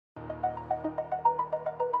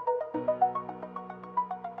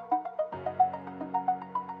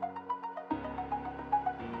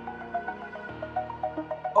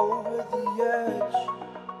over the edge.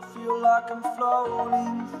 Feel like I'm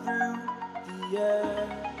floating through the air.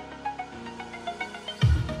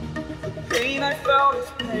 The pain I felt is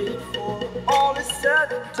paid for, all is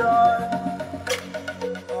said and done.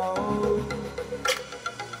 Oh,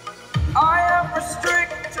 I am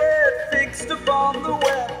restricted, fixed upon the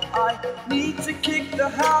web. I need to kick the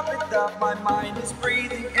habit that my mind is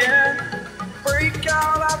breathing in. Break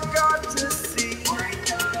out, I've got to see.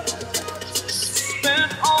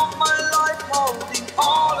 Spent all my life holding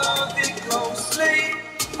all of it closely.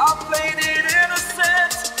 I played it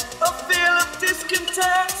innocent, a feel of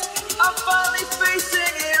discontent. I'm finally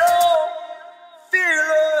facing it all,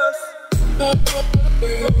 fearless.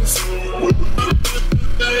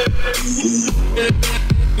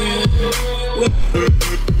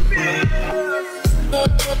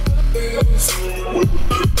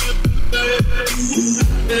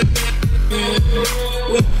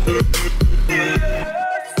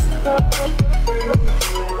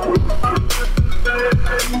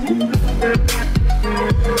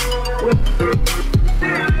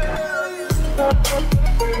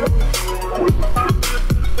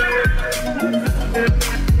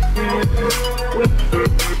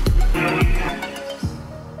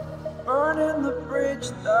 Burning the bridge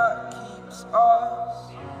that keeps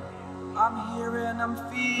us. I'm here and I'm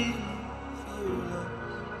feeling fearless.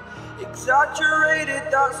 Exaggerated,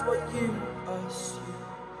 that's what you assume.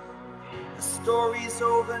 The story's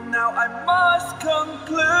over now, I must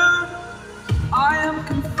conclude. I am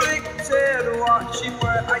conflicted, watching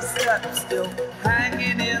where I step still,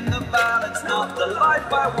 hanging in the balance. Not the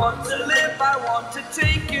life I want to live, I want to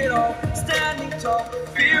take it all. Standing tall,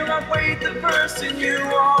 fear outweighed the person you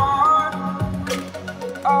are.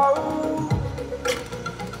 Oh,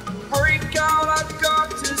 break out, I've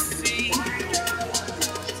got to see.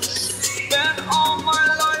 Spent all my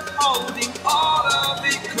life holding all of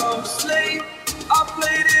it closely. I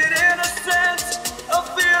played it innocent, a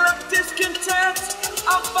feel of discontent.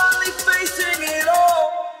 I'm finally facing it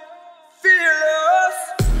all, fearless.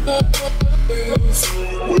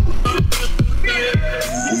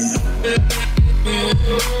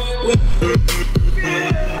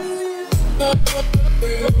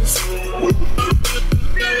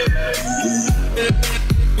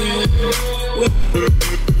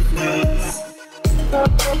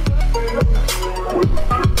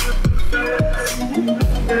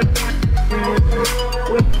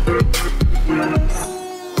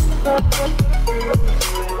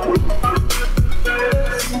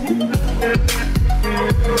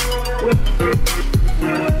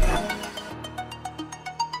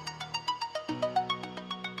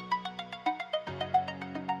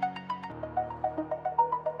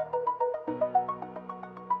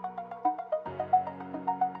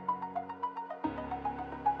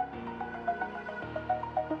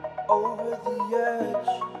 Over the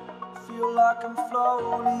edge, feel like I'm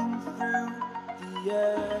floating through the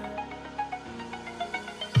air.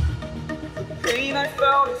 The pain I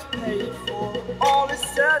felt is paid for, all is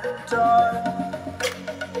said and done.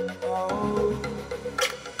 Oh,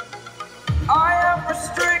 I am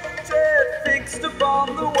restricted, fixed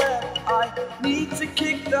upon the web. I need to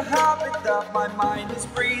kick the habit that my mind is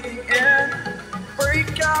breathing in.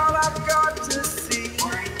 Break out, I've got to see.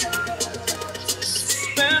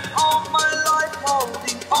 Spent all my life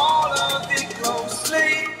holding all of it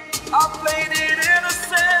closely. I played it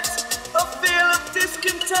innocent, a feel of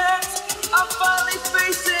discontent. I'm finally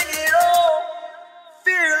facing it all,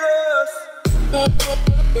 fearless.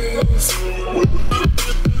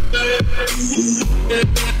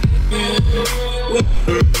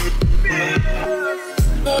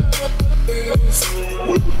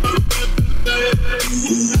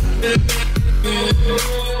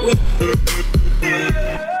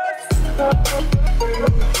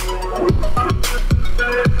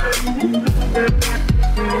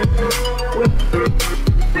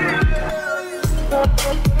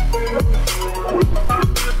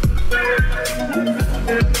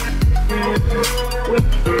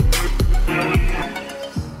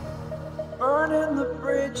 Burning the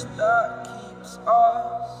bridge that keeps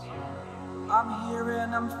us. I'm here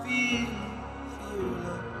and I'm feeling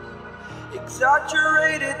fearless.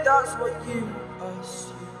 Exaggerated, that's what you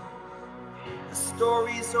assume. The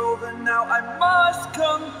story's over now, I must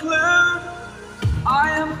conclude.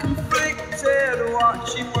 I am conflicted,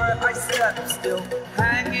 watching where I step still,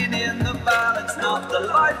 hanging in the balance. Not the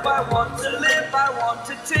life I want to live, I want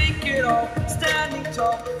to take it all. Standing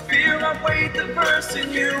tall, fear outweighed the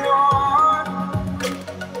person you are.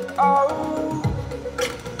 Oh,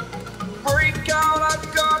 break out,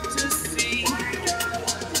 I've got to see.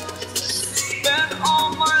 Spent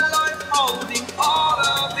all my life holding all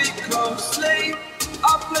of it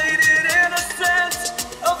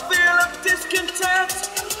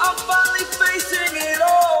I'm finally facing it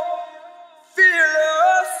all,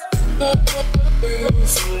 fearless.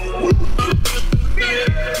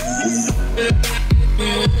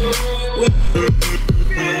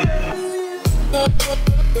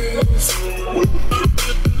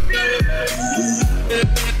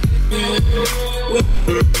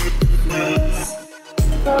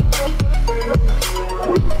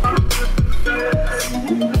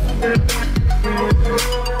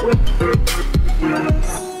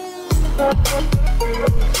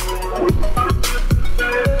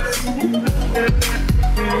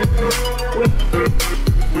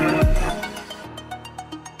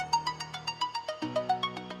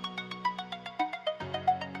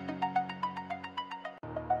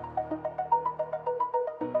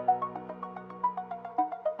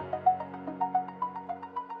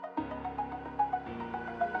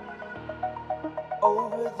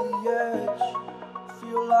 Over the edge,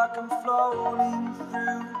 feel like I'm floating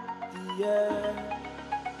through the air.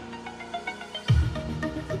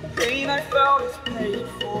 The pain I felt is paid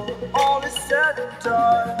for, all is said and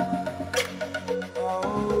done.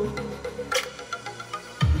 Oh,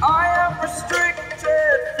 I am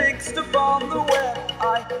restricted, fixed upon the web.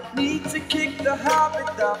 I need to kick the habit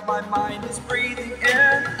that my mind is breathing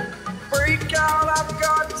in. Break out, I've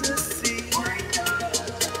got to see.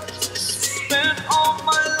 Spent all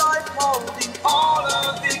my life holding all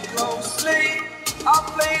of it closely. I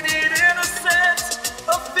played it innocent,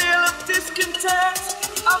 a feel of discontent.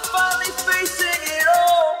 I'm finally facing it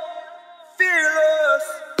all, fearless.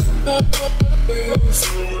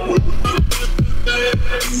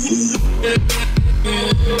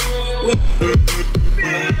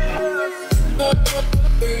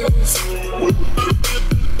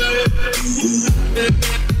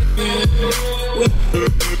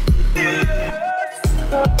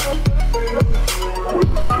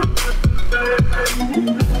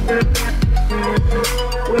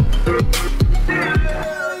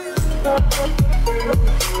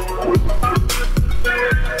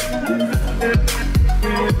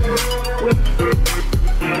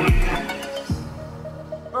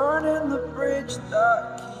 Burning the bridge that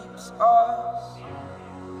keeps us.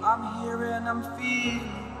 I'm here and I'm feeling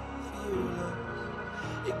fearless.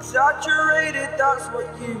 Exaggerated, that's what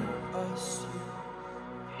you assume.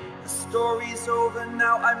 The story's over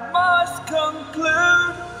now, I must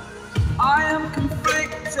conclude. I am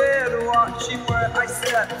conflicted, watching where I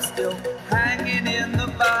step still, hanging in the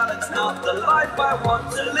balance. Not the life I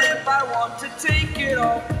want to live, I want to take it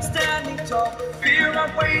all. Standing tall, fear I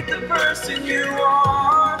weighed the person you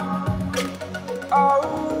are.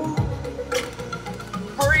 Oh,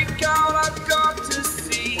 break out, I've got to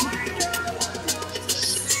see.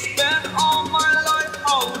 Spent all my life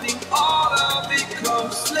holding all of it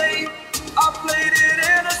closely. I played it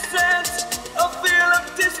innocent, a feel of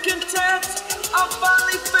discontent. I'm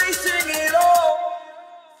finally facing it all,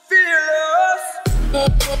 fearless.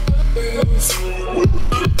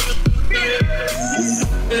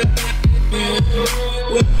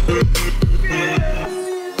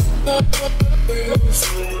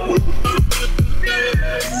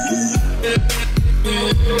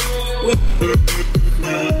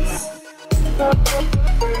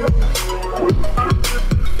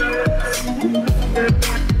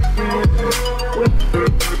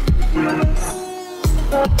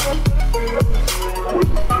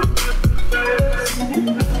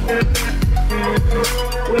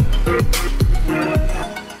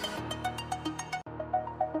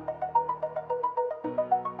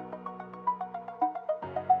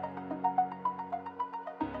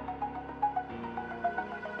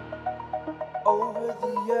 Over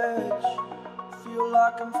the edge, feel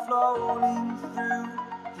like I'm floating through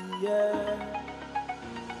the air.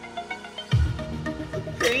 The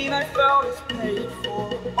pain I felt is paid for,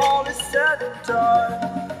 all is said and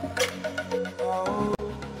done.